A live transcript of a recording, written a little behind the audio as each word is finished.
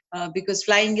because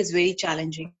flying is very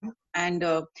challenging. And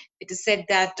it is said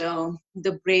that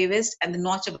the bravest and the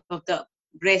notch above the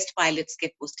breast pilots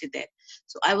get posted there.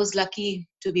 So I was lucky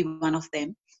to be one of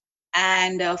them.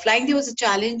 And flying there was a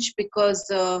challenge because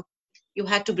you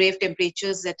had to brave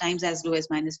temperatures at times as low as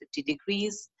minus 50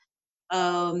 degrees.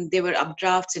 There were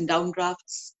updrafts and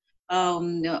downdrafts,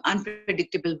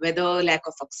 unpredictable weather, lack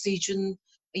of oxygen.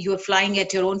 You were flying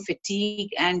at your own fatigue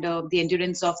and the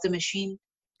endurance of the machine.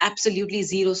 Absolutely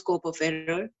zero scope of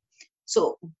error.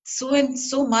 So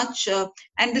much,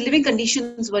 and the living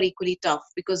conditions were equally tough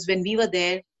because when we were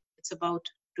there, it's about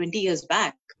 20 years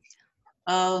back.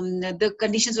 The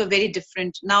conditions were very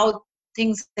different. Now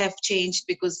things have changed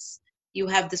because you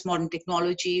have this modern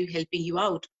technology helping you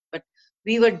out. But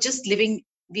we were just living.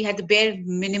 We had the bare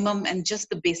minimum and just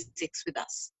the basics with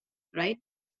us, right?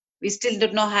 We still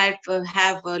did not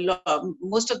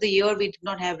most of the year we did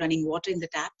not have running water in the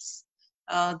taps.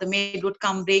 The maid would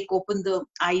come, break open the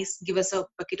ice, give us a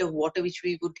bucket of water which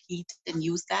we would heat and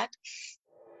use that.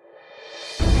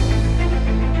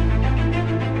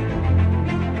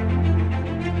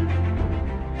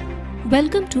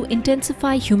 Welcome to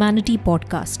Intensify Humanity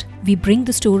podcast. We bring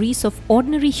the stories of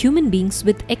ordinary human beings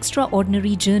with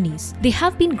extraordinary journeys. They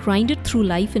have been grinded through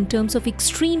life in terms of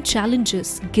extreme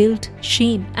challenges, guilt,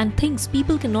 shame, and things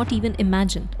people cannot even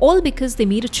imagine. All because they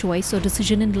made a choice or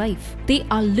decision in life. They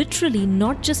are literally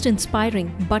not just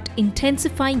inspiring, but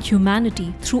intensifying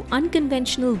humanity through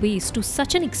unconventional ways to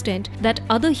such an extent that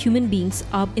other human beings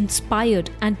are inspired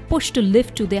and pushed to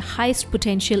live to their highest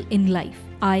potential in life.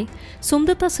 I,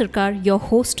 Somdata Sarkar, your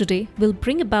host today, will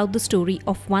bring about the story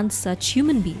of one such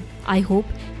human being. I hope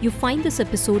you find this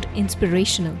episode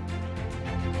inspirational.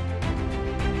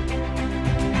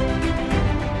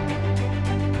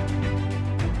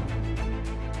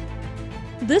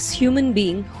 This human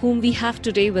being whom we have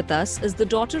today with us is the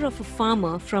daughter of a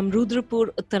farmer from Rudrapur,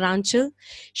 Uttaranchal.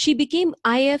 She became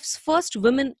IAF's first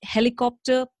woman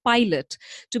helicopter pilot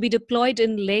to be deployed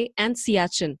in Leh and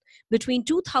Siachen between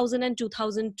 2000 and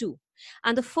 2002,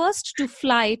 and the first to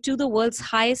fly to the world's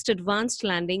highest advanced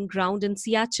landing ground in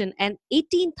Siachen at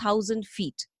 18,000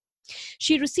 feet.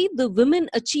 She received the Women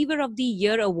Achiever of the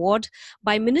Year award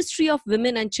by Ministry of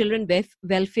Women and Children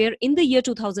Welfare in the year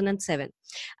 2007.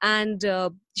 And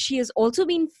she has also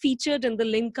been featured in the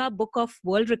Limca Book of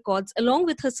World Records along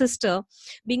with her sister,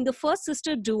 being the first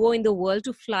sister duo in the world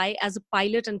to fly as a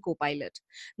pilot and co-pilot.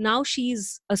 Now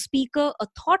she's a speaker, a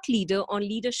thought leader on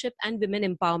leadership and women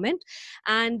empowerment.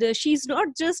 And she's not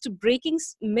just breaking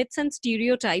myths and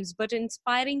stereotypes, but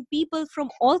inspiring people from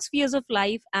all spheres of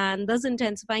life and thus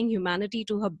intensifying humanity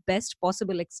to her best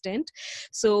possible extent.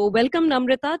 So welcome,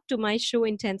 Namrata, to my show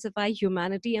Intensify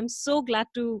Humanity. I'm so glad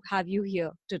to have you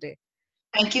here today.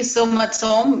 Thank you so much,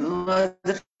 Som.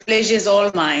 The pleasure is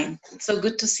all mine. It's so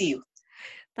good to see you.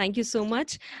 Thank you so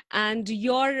much. And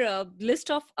your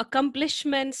list of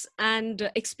accomplishments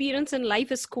and experience in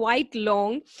life is quite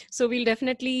long. So we'll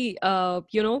definitely,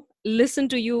 listen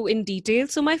to you in detail.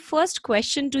 So my first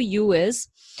question to you is,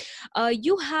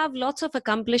 you have lots of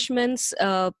accomplishments.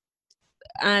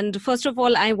 And first of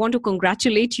all, I want to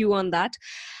congratulate you on that.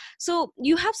 So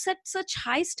you have set such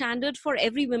high standard for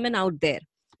every woman out there.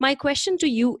 My question to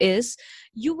you is,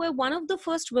 you were one of the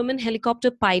first women helicopter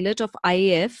pilot of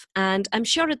IAF, and I'm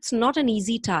sure it's not an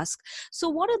easy task. So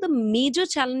what are the major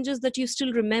challenges that you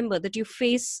still remember that you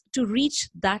face to reach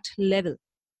that level?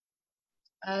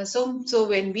 So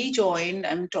when we joined,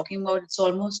 I'm talking about, it's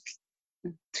almost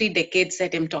 3 decades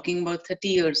that I'm talking about, 30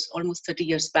 years, almost 30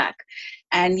 years back.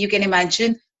 And you can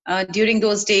imagine during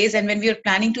those days, and when we were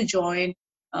planning to join,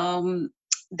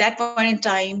 that point in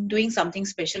time, doing something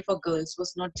special for girls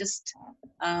was not just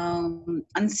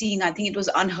unseen. I think it was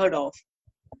unheard of.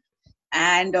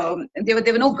 And there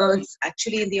were no girls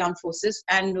actually in the armed forces,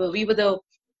 and we were the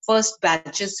first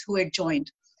batches who had joined.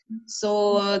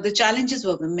 So the challenges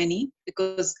were many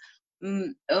because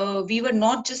we were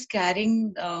not just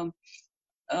carrying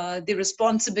the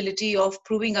responsibility of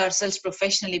proving ourselves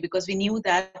professionally, because we knew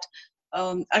that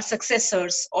our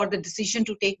successors or the decision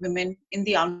to take women in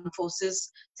the armed forces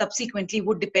subsequently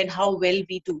would depend how well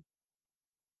we do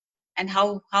and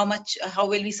how well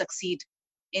we succeed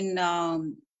in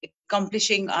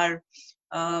accomplishing our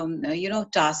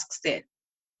tasks there.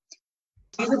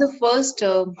 We were the first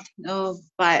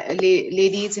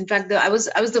ladies. In fact, I was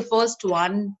the first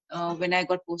one when I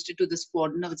got posted to the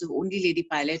squadron. I was the only lady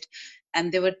pilot,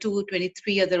 and there were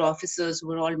 23 other officers who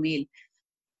were all male.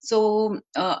 So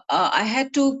I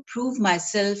had to prove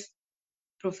myself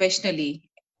professionally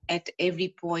at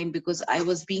every point because I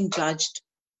was being judged.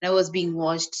 I was being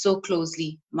watched so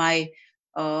closely. My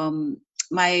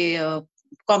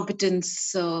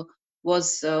competence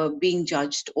was being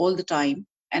judged all the time,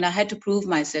 and I had to prove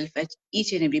myself at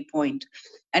each and every point.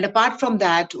 And apart from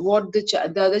that, what the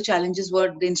other challenges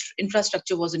were, the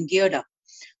infrastructure wasn't geared up.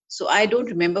 So I don't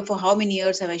remember for how many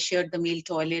years have I shared the male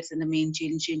toilets and the main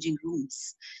changing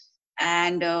rooms.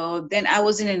 And then I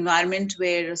was in an environment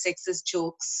where sexist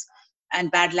jokes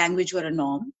and bad language were a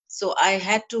norm. So I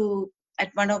had to,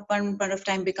 at one point of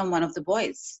time, become one of the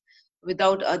boys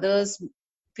without others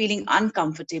feeling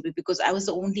uncomfortable because I was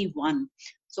the only one.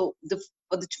 So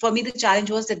for me, the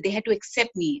challenge was that they had to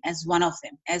accept me as one of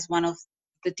them, as one of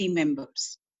the team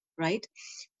members, right?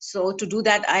 So to do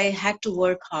that, I had to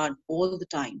work hard all the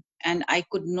time, and I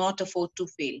could not afford to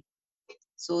fail.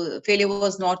 So failure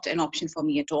was not an option for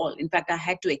me at all. In fact, I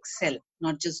had to excel,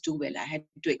 not just do well. I had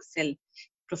to excel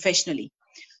professionally.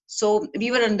 So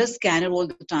we were under scanner all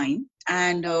the time,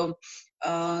 and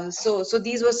so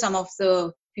these were some of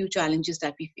the few challenges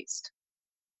that we faced.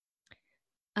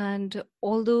 And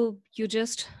although you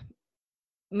just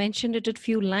mentioned it a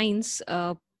few lines,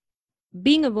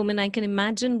 being a woman, I can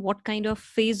imagine what kind of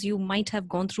phase you might have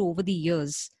gone through over the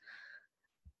years.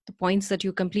 The points that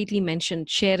you completely mentioned,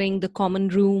 sharing the common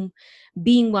room,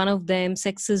 being one of them,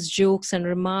 sexist jokes and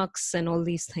remarks, and all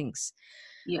these things.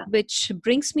 Yeah. Which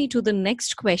brings me to the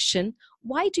next question.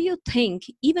 Why do you think,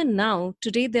 even now,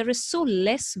 today, there is so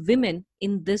less women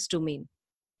in this domain?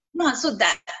 No, so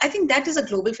that I think that is a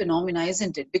global phenomena,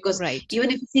 isn't it? Because Right.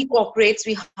 even if you see corporates,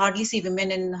 we hardly see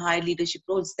women in high leadership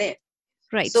roles there.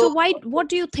 Right. So So what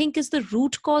do you think is the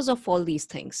root cause of all these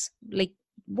things? Like,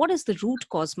 what is the root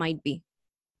cause might be?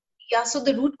 yeah, so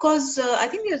the root cause, I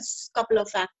think there's a couple of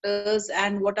factors,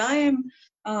 and what I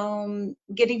am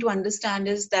getting to understand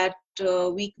is that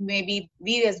we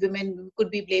as women could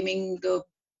be blaming the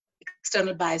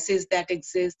external biases that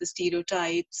exist, the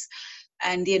stereotypes,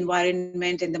 and the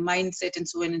environment and the mindset, and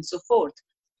so on and so forth.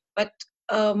 But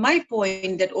my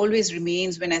point that always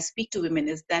remains when I speak to women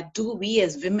is that do we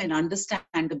as women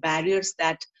understand the barriers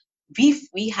that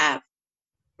we have,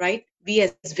 right? We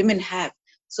as women have,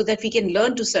 so that we can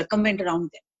learn to circumvent around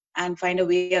them and find a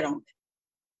way around them.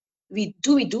 We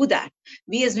do that?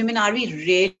 We as women, are we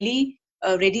really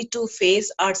ready to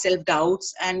face our self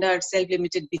doubts and our self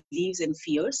limited beliefs and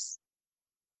fears?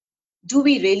 Do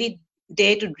we really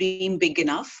dare to dream big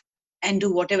enough and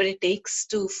do whatever it takes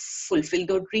to fulfill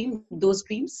those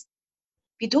dreams?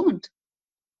 We don't.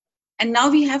 And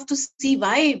now we have to see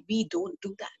why we don't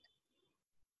do that.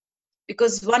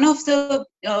 Because one of the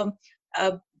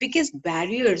biggest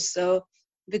barriers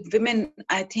with women,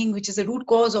 I think, which is the root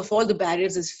cause of all the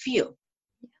barriers, is fear.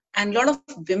 And a lot of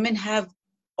women have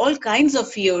all kinds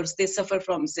of fears. They suffer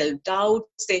from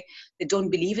self-doubts. They don't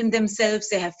believe in themselves.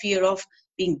 They have fear of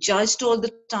being judged all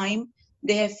the time.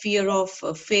 They have fear of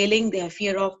failing. They have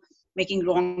fear of making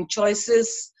wrong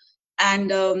choices.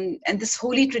 And this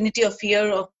holy trinity of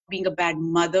fear of being a bad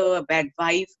mother, a bad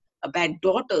wife, a bad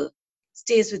daughter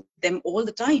stays with them all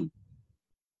the time.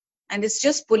 And it's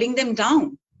just pulling them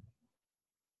down.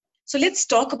 So let's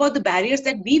talk about the barriers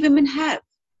that we women have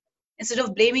instead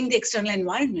of blaming the external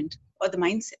environment or the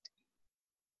mindset.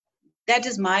 That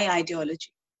is my ideology.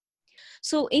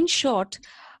 So, in short,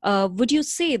 would you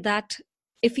say that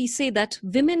if we say that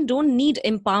women don't need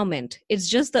empowerment, it's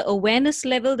just the awareness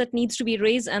level that needs to be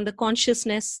raised and the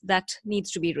consciousness that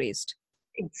needs to be raised?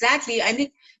 Exactly. I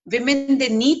mean, women, they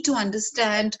need to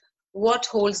understand what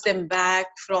holds them back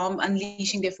from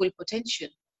unleashing their full potential.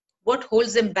 What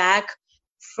holds them back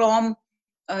from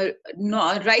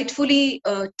rightfully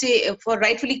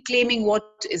claiming what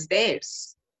is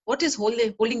theirs. What is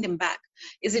holding them back?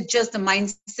 Is it just the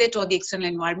mindset or the external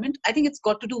environment? I think it's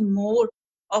got to do more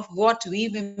of what we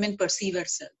women perceive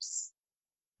ourselves.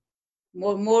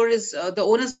 More is the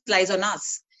onus lies on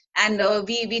us. And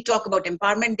we talk about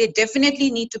empowerment. They definitely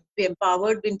need to be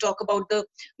empowered. We talk about the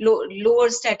lower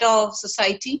strata of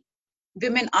society.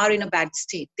 Women are in a bad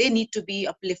state. They need to be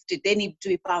uplifted. They need to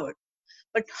be empowered.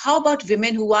 But how about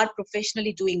women who are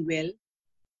professionally doing well?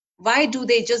 Why do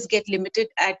they just get limited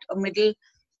at a middle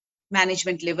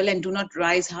management level and do not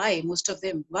rise high, most of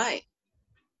them? Why?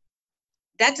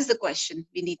 That is the question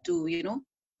we need to,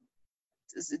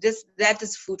 that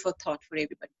is food for thought for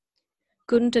everybody.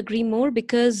 Couldn't agree more,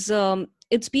 because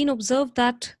it's been observed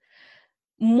that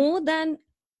more than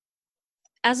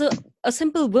as a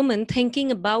simple woman thinking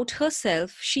about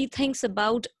herself, she thinks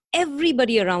about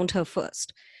everybody around her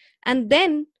first. And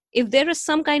then if there is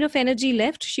some kind of energy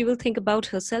left, she will think about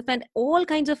herself, and all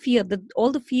kinds of fear,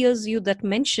 all the fears you that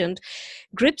mentioned,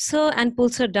 grips her and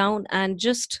pulls her down and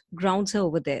just grounds her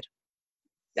over there.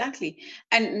 Exactly.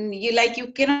 And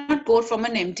you cannot pour from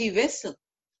an empty vessel.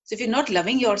 So if you're not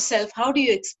loving yourself, how do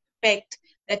you expect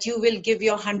that you will give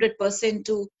your 100%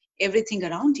 to everything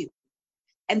around you.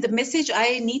 And the message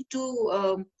I need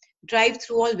to drive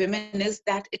through all women is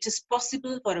that it is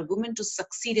possible for a woman to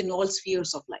succeed in all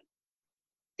spheres of life.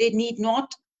 They need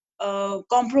not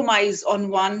compromise on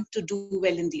one to do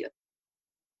well in the other.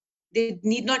 They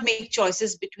need not make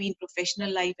choices between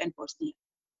professional life and personal life.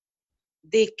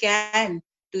 They can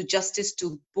do justice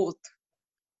to both,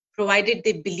 provided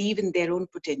they believe in their own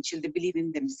potential, they believe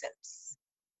in themselves.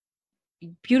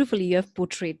 Beautifully, you have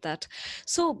portrayed that.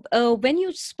 So, when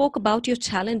you spoke about your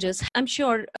challenges, I'm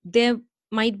sure there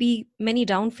might be many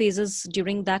down phases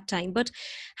during that time. But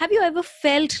have you ever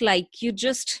felt like you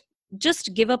just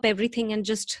give up everything and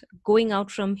just going out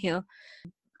from here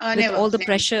with Never, all the never,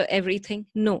 pressure, everything?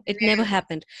 No, it never never.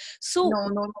 happened. So, No,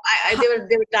 no, no. ho-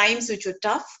 There were times which were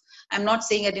tough. I'm not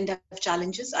saying I didn't have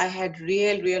challenges. I had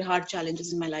real hard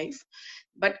challenges in my life,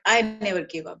 but I never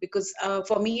gave up because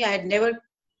for me,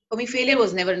 for me, failure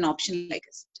was never an option. Like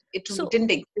I said, it so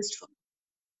didn't exist for me.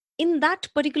 in that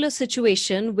particular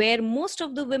situation where most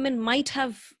of the women might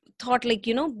have thought like,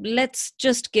 let's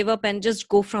just give up and just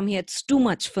go from here, it's too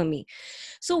much for me.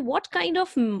 So what kind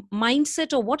of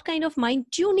mindset or what kind of mind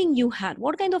tuning you had,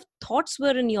 what kind of thoughts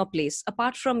were in your place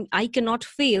apart from I cannot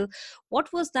fail?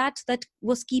 What was that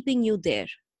was keeping you there?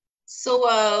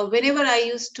 So whenever I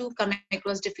used to come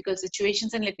across difficult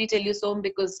situations, and let me tell you so,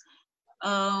 because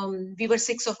we were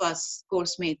six of us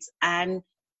course mates, and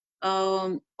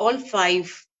all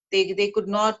five they could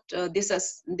not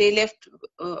they left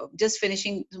just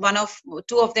finishing.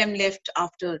 Two of them left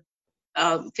after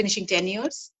finishing 10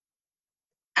 years,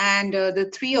 and the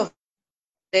three of them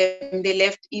they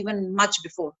left even much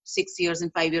before 6 years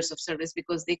and 5 years of service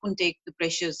because they couldn't take the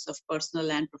pressures of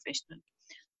personal and professional.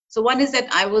 So one is that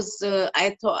I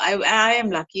am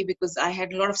lucky because I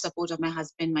had a lot of support of my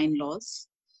husband, my in-laws.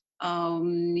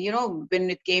 When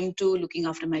it came to looking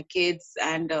after my kids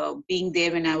and being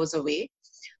there when I was away.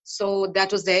 So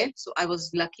that was there. So I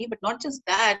was lucky, but not just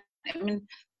that. I mean,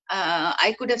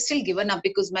 I could have still given up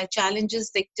because my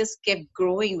challenges, they just kept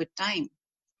growing with time.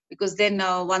 Because then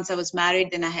once I was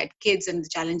married, then I had kids and the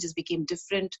challenges became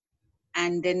different.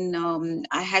 And then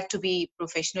I had to be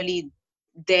professionally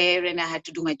there and I had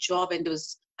to do my job, and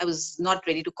I was not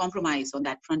ready to compromise on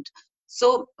that front.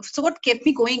 So what kept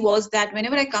me going was that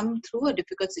whenever I come through a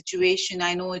difficult situation,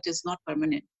 I know it is not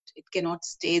permanent. It cannot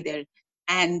stay there.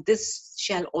 And this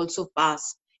shall also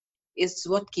pass is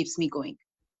what keeps me going.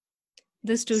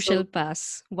 This too So shall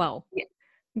pass. Wow. yeah.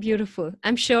 Beautiful.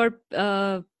 I'm sure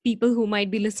people who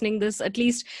might be listening this, at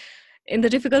least in the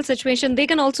difficult situation, they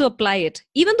can also apply it,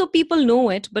 even though people know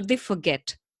it, but they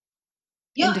forget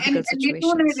in Yeah, difficult and later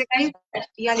on I situations. realized that,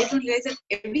 later on I realized that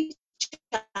every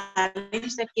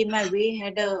challenge that came my way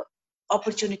had a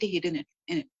opportunity hidden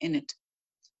in it,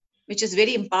 which is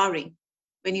very empowering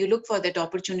when you look for that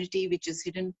opportunity which is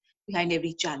hidden behind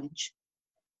every challenge.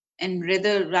 And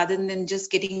rather than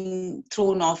just getting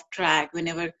thrown off track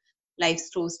whenever life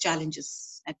throws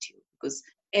challenges at you, because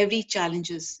every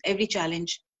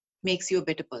challenge makes you a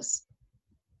better person.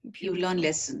 You learn Beautiful.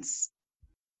 lessons.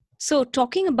 So,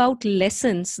 talking about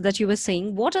lessons that you were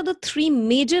saying, what are the three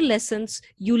major lessons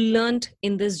you learned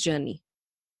in this journey?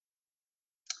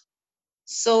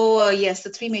 So yes, the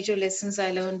three major lessons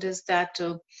I learned is that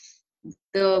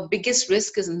the biggest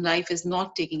risk is in life is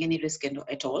not taking any risk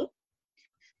at all.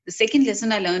 The second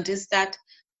lesson I learned is that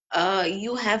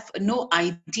you have no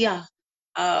idea.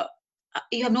 Uh,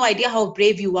 you have no idea how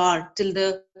brave you are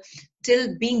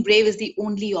till being brave is the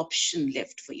only option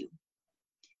left for you.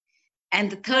 And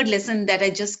the third lesson that I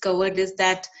just covered is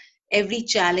that every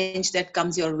challenge that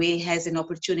comes your way has an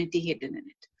opportunity hidden in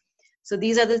it. So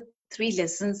these are the three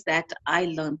lessons that I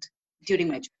learned during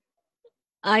my journey.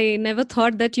 I never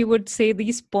thought that you would say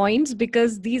these points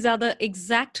because these are the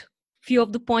exact few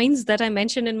of the points that I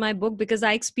mentioned in my book because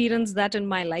I experienced that in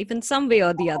my life in some way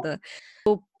or the other.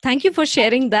 So thank you for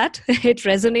sharing that. It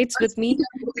resonates with me.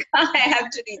 I have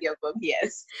to read your book,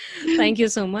 yes. Thank you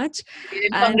so much.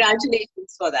 And And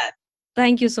congratulations for that.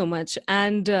 thank you so much.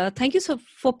 And thank you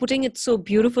for putting it so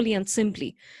beautifully and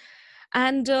simply.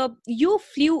 And you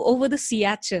flew over the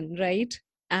Siachen, right?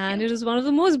 And Yeah. it is one of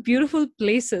the most beautiful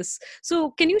places.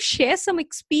 So, can you share some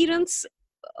experience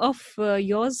of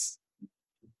yours?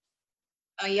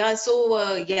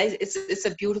 It's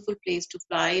a beautiful place to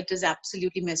fly. It is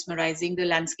absolutely mesmerizing. The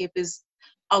landscape is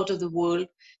out of the world,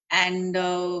 and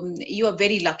you are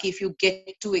very lucky if you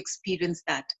get to experience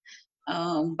that.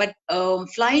 But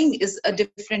flying is a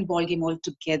different ballgame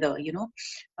altogether,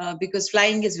 because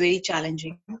flying is very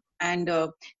challenging, and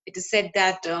it is said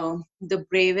that the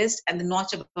bravest and the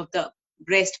notch above the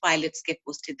breast pilots get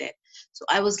posted there. So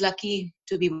I was lucky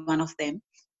to be one of them.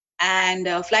 And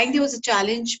flying there was a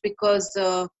challenge because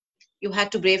you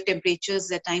had to brave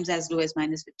temperatures at times as low as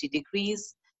minus 50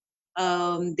 degrees.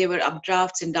 There were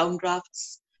updrafts and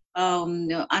downdrafts,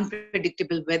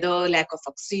 unpredictable weather, lack of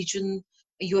oxygen.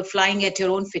 You were flying at your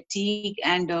own fatigue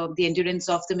and the endurance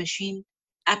of the machine.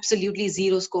 Absolutely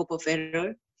zero scope of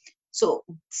error. So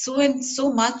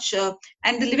much,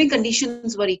 and the living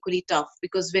conditions were equally tough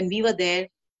because when we were there,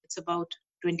 it's about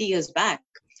 20 years back.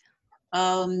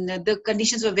 The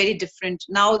conditions were very different.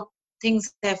 Now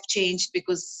things have changed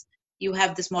because you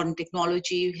have this modern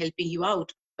technology helping you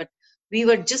out. But we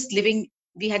were just living,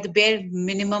 we had the bare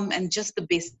minimum and just the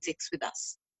basics with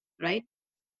us, right?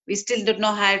 We still did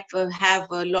not have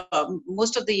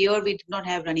most of the year we did not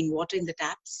have running water in the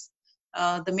taps.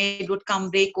 The maid would come,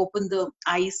 break open the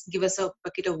ice, give us a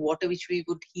bucket of water which we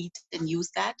would heat and use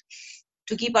that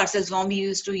to keep ourselves warm. We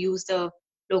used to use the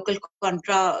local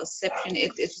contraception.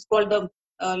 It's called the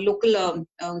local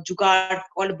jugaad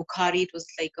called bukhari. It was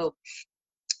like a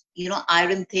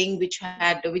iron thing which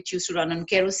used to run on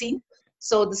kerosene.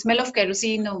 So the smell of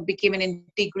kerosene became an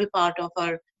integral part of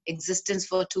our existence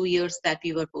for 2 years that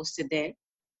we were posted there.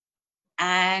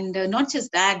 And not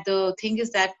just that, the thing is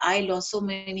that I lost so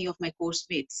many of my course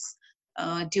mates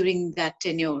during that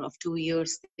tenure of 2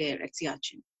 years there at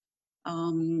Siachen,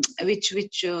 which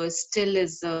still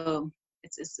is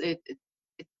it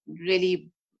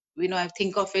really, I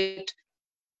think of it.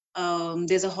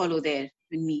 There's a hollow there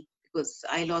in me because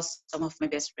I lost some of my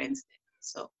best friends there.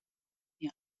 So yeah,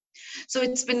 so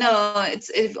it's been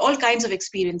it's all kinds of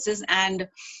experiences, and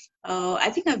I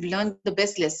think I've learned the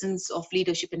best lessons of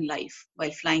leadership in life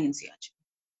while flying in Siachen.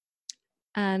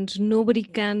 And nobody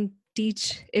can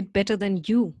teach it better than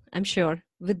you, I'm sure,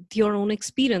 with your own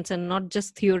experience and not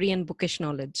just theory and bookish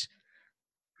knowledge.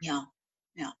 Yeah,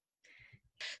 yeah.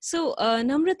 So,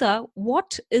 Namrata,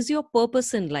 what is your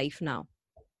purpose in life now?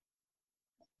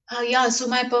 Yeah, so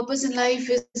my purpose in life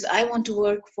is I want to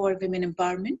work for women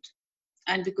empowerment,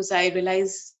 and because I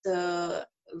realized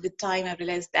with time, I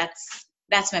realized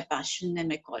that's my passion and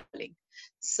my calling.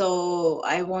 So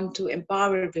I want to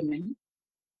empower women,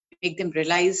 make them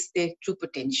realize their true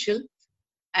potential,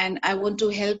 and I want to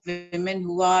help women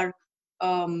who are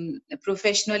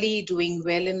professionally doing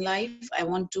well in life. I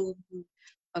want to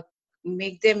uh,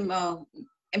 make them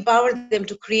empower them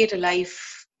to create a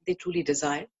life they truly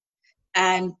desire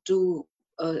and to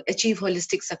achieve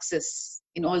holistic success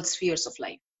in all spheres of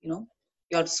life.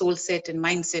 Your soul set and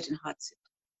mindset and heart set.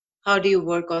 How do you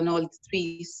work on all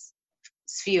three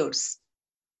spheres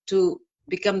to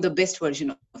become the best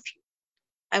version of you?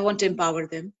 I want to empower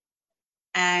them,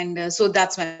 and so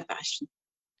that's my passion.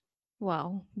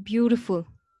 Wow, beautiful.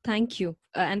 Thank you.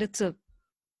 And it's a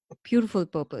beautiful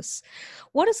purpose.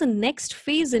 What is the next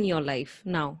phase in your life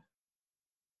now?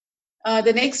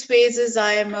 The next phase is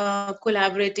I am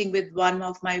collaborating with one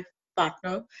of my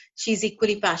partner. She's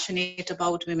equally passionate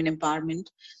about women empowerment.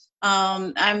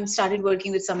 I'm started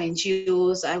working with some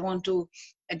NGOs. I want to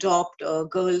adopt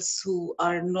girls who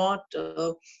are not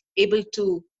able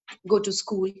to go to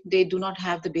school. They do not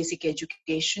have the basic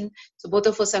education. So both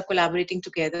of us are collaborating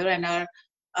together, and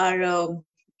our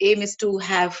aim is to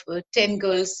have 10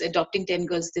 girls, adopting 10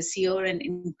 girls this year and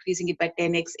increasing it by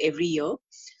 10x every year.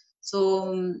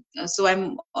 So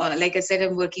I'm like I said,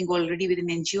 I'm working already with an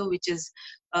NGO which is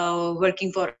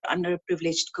working for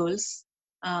underprivileged girls.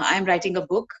 I'm writing a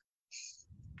book,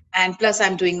 and plus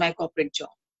I'm doing my corporate job.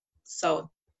 So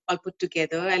all put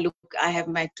together, I have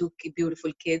my two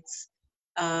beautiful kids.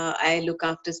 I look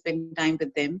after, spend time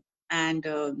with them, and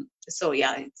so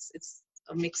yeah, it's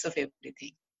a mix of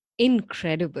everything.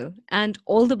 Incredible. And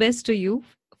all the best to you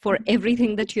for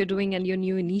everything that you're doing and your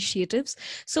new initiatives.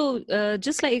 So,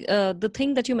 just like the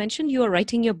thing that you mentioned, you are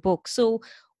writing your book. So,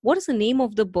 what is the name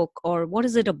of the book or what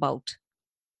is it about?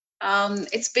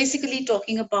 It's basically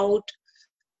talking about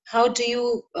how do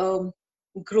you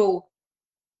grow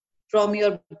from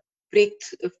your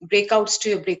breakouts to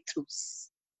your breakthroughs.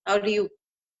 How do you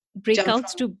jump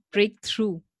Breakouts from? to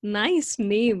Breakthrough. Nice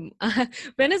name.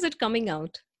 When is it coming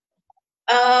out?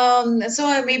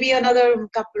 So maybe another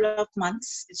couple of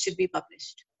months it should be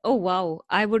published. Oh, wow.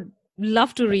 I would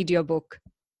love to read your book.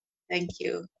 Thank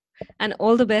you. And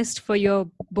all the best for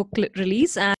your book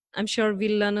release. And I'm sure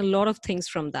we'll learn a lot of things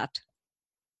from that.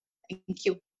 Thank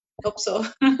you. Hope so.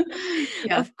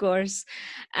 Yeah. Of course.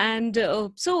 And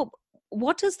so,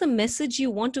 what is the message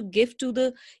you want to give to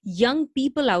the young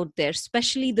people out there,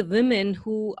 especially the women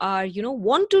who are,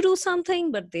 want to do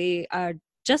something, but they are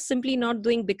just simply not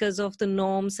doing because of the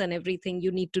norms and everything?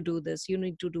 You need to do this, you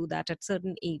need to do that at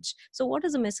certain age. So, what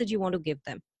is the message you want to give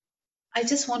them? I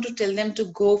just want to tell them to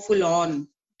go full on.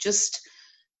 Just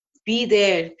be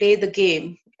there, play the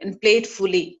game, and play it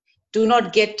fully. Do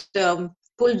not get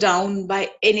pulled down by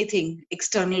anything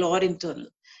external or internal.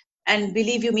 And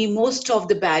believe you me, most of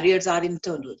the barriers are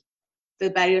internal. The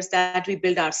barriers that we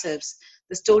build ourselves,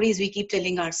 the stories we keep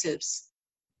telling ourselves.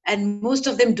 And most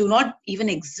of them do not even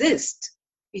exist.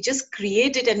 We just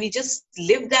create it and we just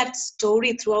live that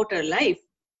story throughout our life.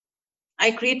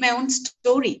 I create my own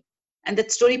story, and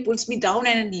that story pulls me down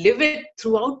and live it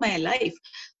throughout my life.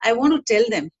 I want to tell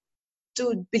them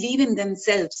to believe in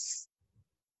themselves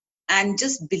and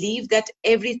just believe that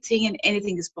everything and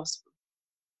anything is possible.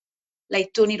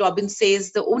 Like Tony Robbins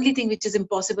says, the only thing which is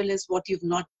impossible is what you've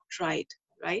not tried,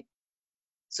 right?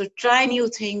 So try new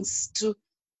things, to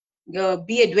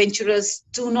be adventurous.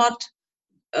 Do not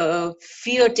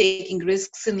fear taking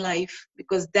risks in life,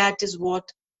 because that is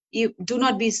what you do.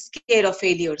 Not be scared of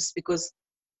failures, because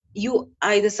you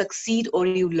either succeed or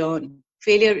you learn.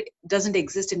 Failure doesn't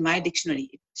exist in my dictionary.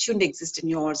 It shouldn't exist in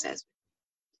yours as well.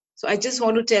 So I just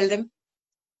want to tell them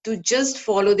to just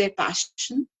follow their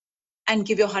passion and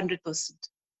give your 100%.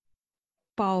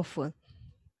 Powerful.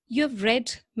 You have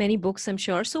read many books, I'm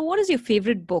sure. So what is your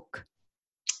favorite book?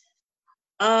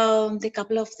 The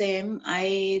couple of them,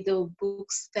 the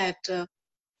books that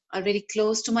are very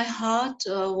close to my heart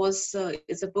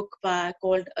is a book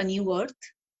called A New Earth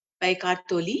by Eckhart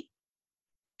Tolle,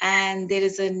 and there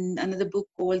is another book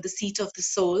called The Seat of the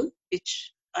Soul,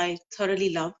 which I thoroughly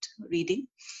loved reading.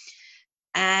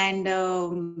 And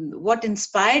what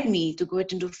inspired me to go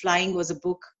into flying was a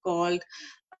book called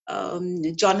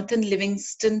Jonathan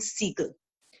Livingston Seagull.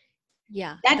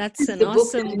 Yeah, That that's is an the book that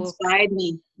awesome book. inspired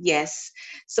me. Yes.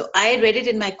 So I read it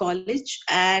in my college,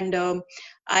 and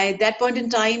at that point in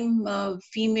time,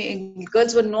 female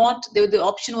girls were not. The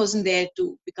option wasn't there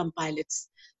to become pilots.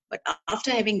 But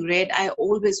after having read, I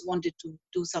always wanted to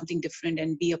do something different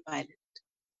and be a pilot.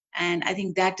 And I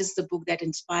think that is the book that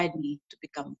inspired me to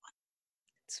become one.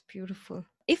 It's beautiful.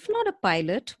 If not a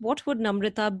pilot, what would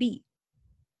Namrata be?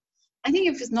 I think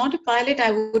if it's not a pilot,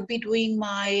 I would be doing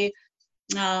I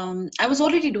was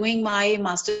already doing my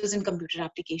master's in computer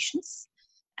applications,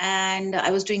 and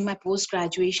I was doing my post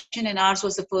graduation, and ours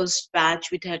was the first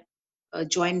batch which had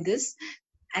joined this.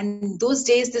 And those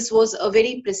days, this was a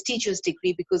very prestigious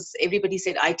degree, because everybody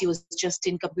said IT was just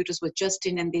in, computers were just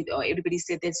in, and everybody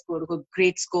said there's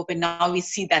great scope. And now we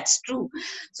see that's true.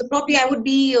 So probably I would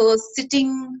be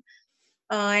sitting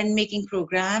and making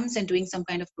programs and doing some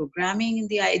kind of programming in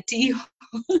the IT,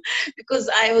 because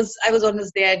I was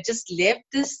almost there. I just left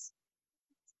this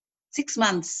 6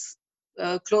 months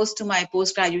close to my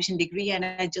post graduation degree, and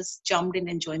I just jumped in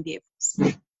and joined the Air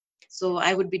Force. So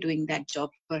I would be doing that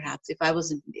job perhaps if I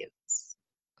was in the Air Force.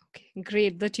 Okay,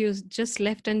 great that you just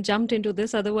left and jumped into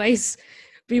this. Otherwise,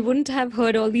 we wouldn't have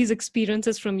heard all these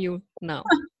experiences from you now.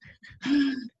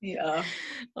 Yeah.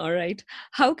 All right.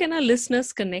 How can our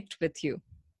listeners connect with you?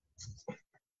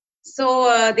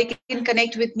 So they can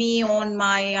connect with me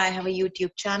I have a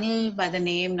YouTube channel by the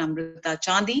name Namrata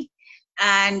Chandi,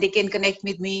 and they can connect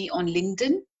with me on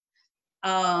LinkedIn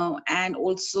and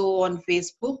also on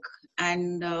Facebook.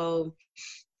 And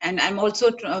I'm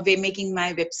also making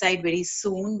my website very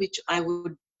soon, which I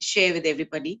would share with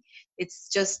everybody. It's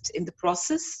just in the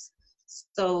process.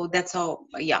 So that's how,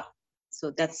 yeah. So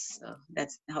that's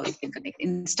how you can connect.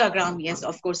 Instagram, yes,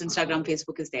 of course, Instagram,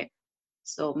 Facebook is there.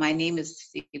 So my name is,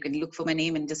 you can look for my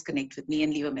name and just connect with me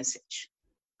and leave a message.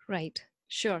 Right.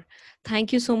 Sure.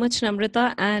 Thank you so much,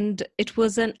 Namrata. And it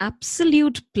was an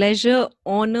absolute pleasure,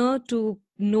 honor to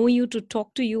know you, to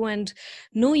talk to you and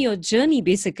know your journey,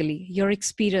 basically, your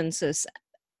experiences.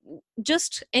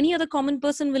 Just any other common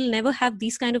person will never have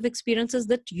these kind of experiences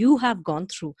that you have gone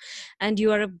through. And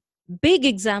you are a big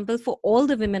example for all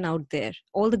the women out there,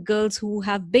 all the girls who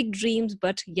have big dreams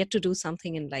but yet to do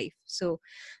something in life. So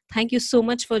thank you so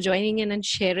much for joining in and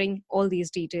sharing all these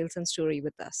details and story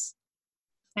with us.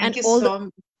 Thank and you so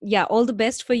much. all the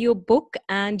best for your book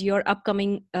and your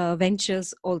upcoming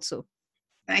ventures also.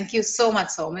 Thank you so much,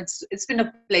 Som. It's been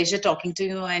a pleasure talking to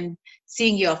you and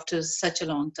seeing you after such a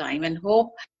long time, and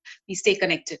hope we stay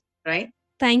connected, right?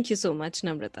 Thank you so much,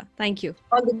 Namrata. Thank you.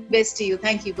 All the best to you.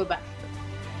 Thank you. Bye-bye.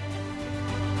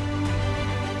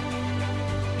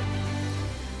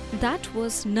 That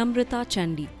was Namrata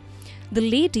Chandi, the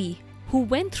lady who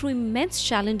went through immense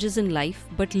challenges in life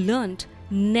but learned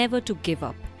never to give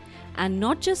up. And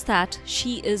not just that,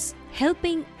 she is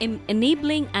helping,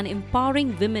 enabling and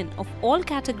empowering women of all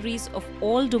categories, of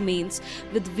all domains,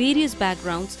 with various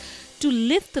backgrounds to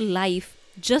live the life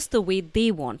just the way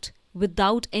they want,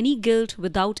 without any guilt,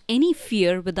 without any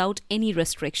fear, without any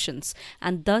restrictions,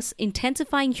 and thus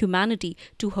intensifying humanity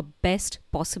to her best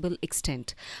possible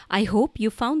extent. I hope you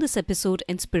found this episode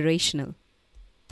inspirational.